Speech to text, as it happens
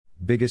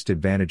biggest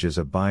advantages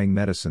of buying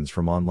medicines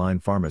from online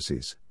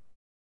pharmacies.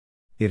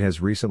 It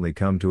has recently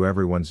come to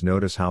everyone's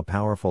notice how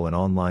powerful an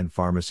online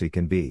pharmacy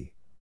can be.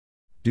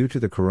 Due to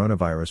the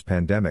coronavirus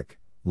pandemic,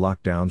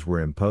 lockdowns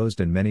were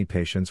imposed and many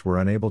patients were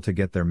unable to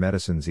get their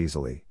medicines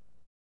easily.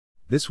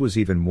 This was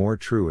even more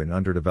true in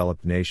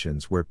underdeveloped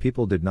nations where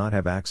people did not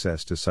have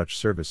access to such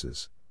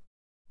services.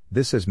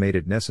 This has made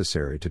it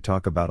necessary to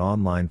talk about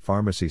online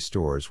pharmacy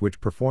stores which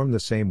perform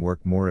the same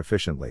work more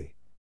efficiently.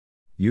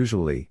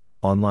 Usually,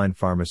 online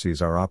pharmacies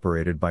are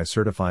operated by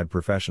certified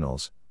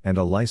professionals, and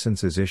a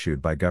license is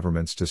issued by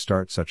governments to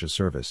start such a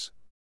service.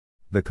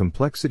 The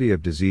complexity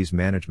of disease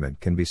management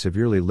can be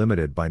severely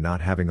limited by not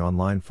having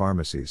online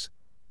pharmacies,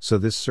 so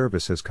this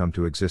service has come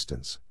to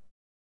existence.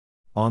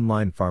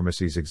 Online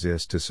pharmacies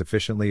exist to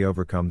sufficiently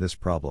overcome this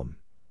problem.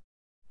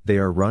 They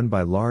are run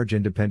by large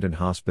independent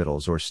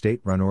hospitals or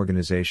state-run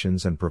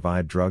organizations and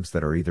provide drugs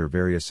that are either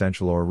very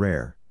essential or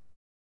rare.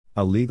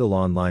 A legal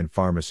online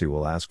pharmacy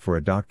will ask for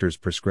a doctor's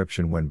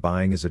prescription when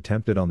buying is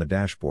attempted on the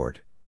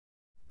dashboard.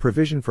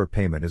 Provision for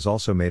payment is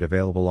also made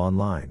available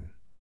online.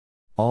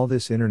 All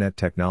this internet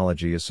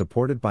technology is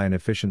supported by an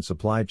efficient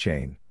supply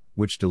chain,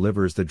 which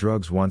delivers the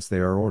drugs once they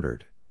are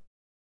ordered.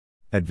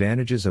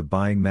 Advantages of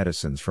buying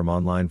medicines from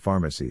online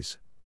pharmacies.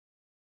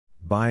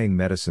 Buying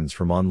medicines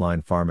from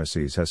online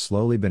pharmacies has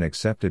slowly been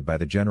accepted by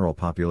the general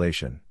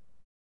population.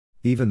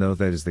 Even though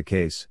that is the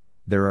case,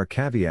 there are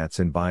caveats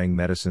in buying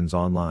medicines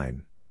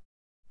online.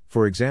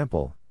 For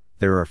example,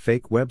 there are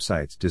fake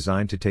websites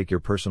designed to take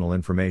your personal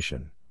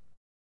information.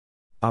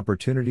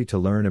 Opportunity to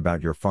learn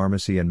about your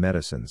pharmacy and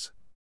medicines.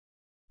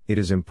 It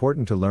is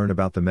important to learn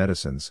about the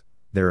medicines,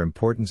 their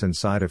importance and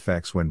side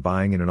effects when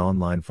buying in an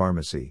online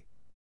pharmacy.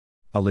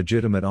 A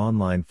legitimate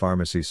online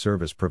pharmacy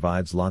service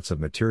provides lots of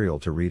material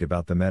to read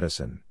about the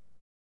medicine.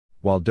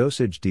 While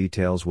dosage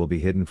details will be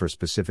hidden for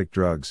specific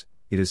drugs,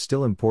 it is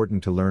still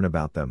important to learn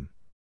about them.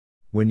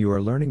 When you are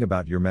learning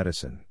about your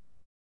medicine,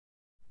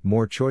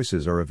 more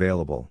choices are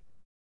available.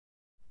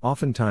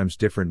 Oftentimes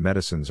different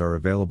medicines are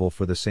available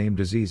for the same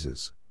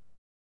diseases.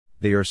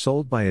 They are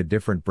sold by a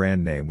different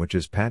brand name which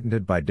is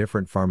patented by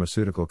different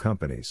pharmaceutical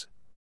companies.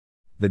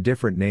 The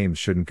different names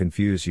shouldn't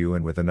confuse you,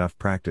 and with enough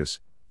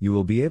practice, you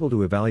will be able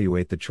to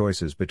evaluate the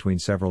choices between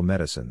several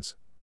medicines.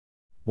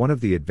 One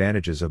of the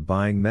advantages of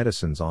buying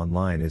medicines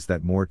online is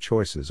that more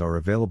choices are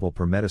available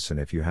per medicine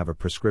if you have a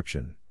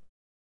prescription.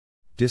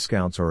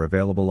 Discounts are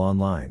available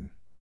online.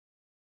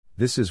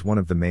 This is one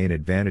of the main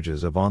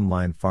advantages of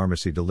online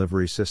pharmacy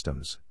delivery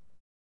systems.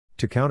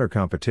 To counter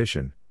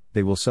competition,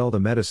 they will sell the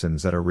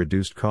medicines at a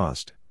reduced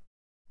cost.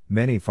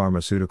 Many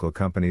pharmaceutical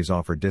companies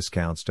offer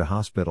discounts to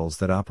hospitals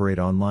that operate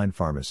online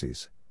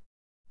pharmacies.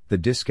 The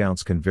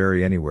discounts can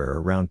vary anywhere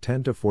around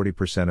 10 to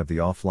 40% of the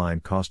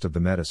offline cost of the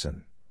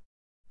medicine.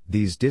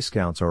 These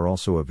discounts are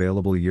also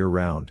available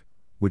year-round,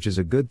 which is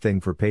a good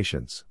thing for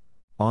patients.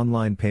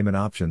 Online payment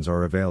options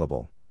are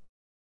available.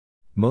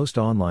 Most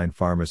online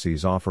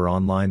pharmacies offer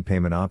online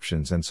payment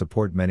options and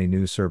support many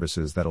new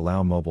services that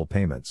allow mobile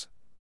payments.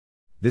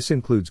 This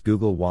includes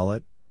Google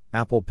Wallet,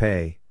 Apple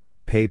Pay,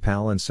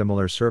 PayPal and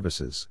similar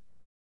services.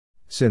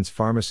 Since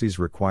pharmacies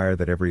require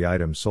that every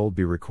item sold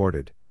be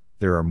recorded,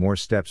 there are more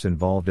steps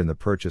involved in the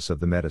purchase of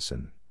the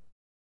medicine.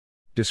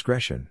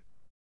 Discretion.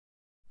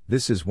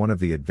 This is one of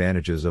the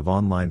advantages of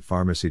online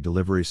pharmacy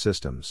delivery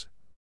systems.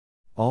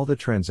 All the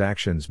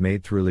transactions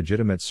made through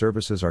legitimate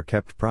services are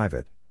kept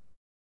private.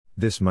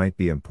 This might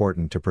be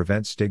important to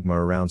prevent stigma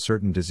around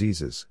certain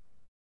diseases.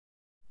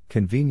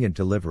 Convenient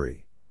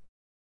delivery.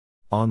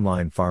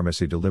 Online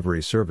pharmacy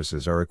delivery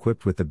services are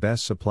equipped with the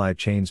best supply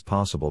chains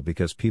possible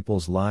because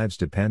people's lives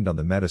depend on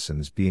the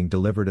medicines being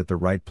delivered at the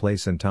right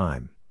place and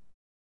time.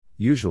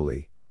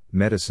 Usually,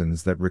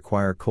 medicines that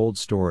require cold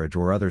storage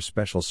or other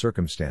special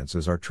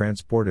circumstances are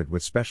transported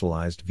with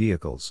specialized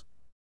vehicles.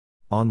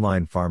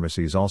 Online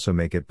pharmacies also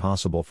make it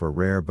possible for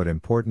rare but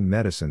important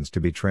medicines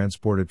to be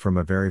transported from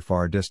a very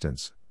far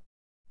distance.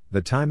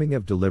 The timing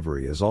of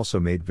delivery is also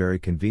made very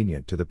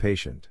convenient to the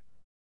patient.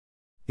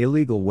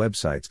 Illegal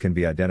websites can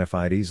be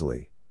identified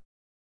easily.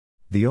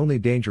 The only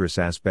dangerous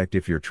aspect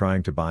if you're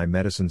trying to buy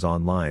medicines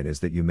online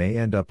is that you may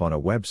end up on a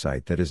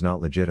website that is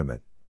not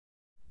legitimate.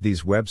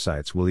 These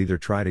websites will either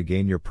try to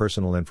gain your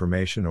personal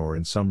information or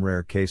in some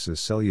rare cases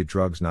sell you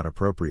drugs not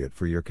appropriate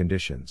for your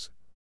conditions.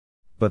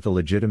 But the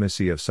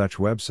legitimacy of such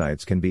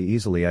websites can be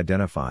easily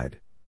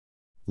identified.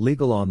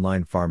 Legal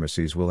online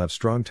pharmacies will have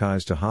strong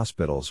ties to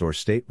hospitals or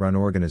state-run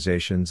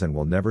organizations and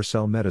will never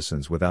sell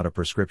medicines without a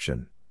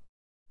prescription.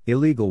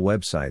 Illegal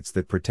websites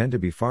that pretend to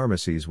be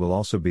pharmacies will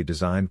also be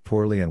designed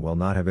poorly and will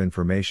not have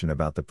information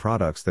about the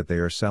products that they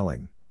are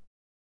selling.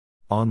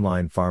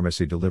 Online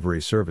pharmacy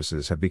delivery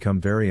services have become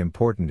very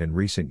important in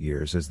recent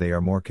years as they are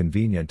more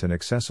convenient and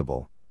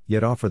accessible,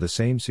 yet offer the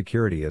same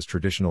security as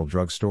traditional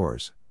drug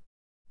stores.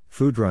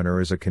 Foodrunner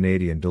is a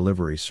Canadian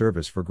delivery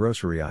service for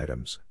grocery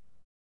items.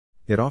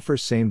 It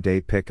offers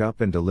same-day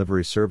pickup and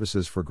delivery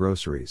services for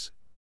groceries.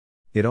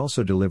 It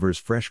also delivers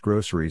fresh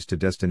groceries to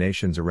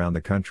destinations around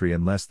the country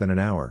in less than an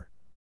hour.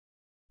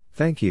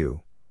 Thank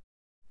you.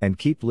 And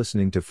keep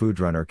listening to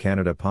Foodrunner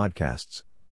Canada podcasts.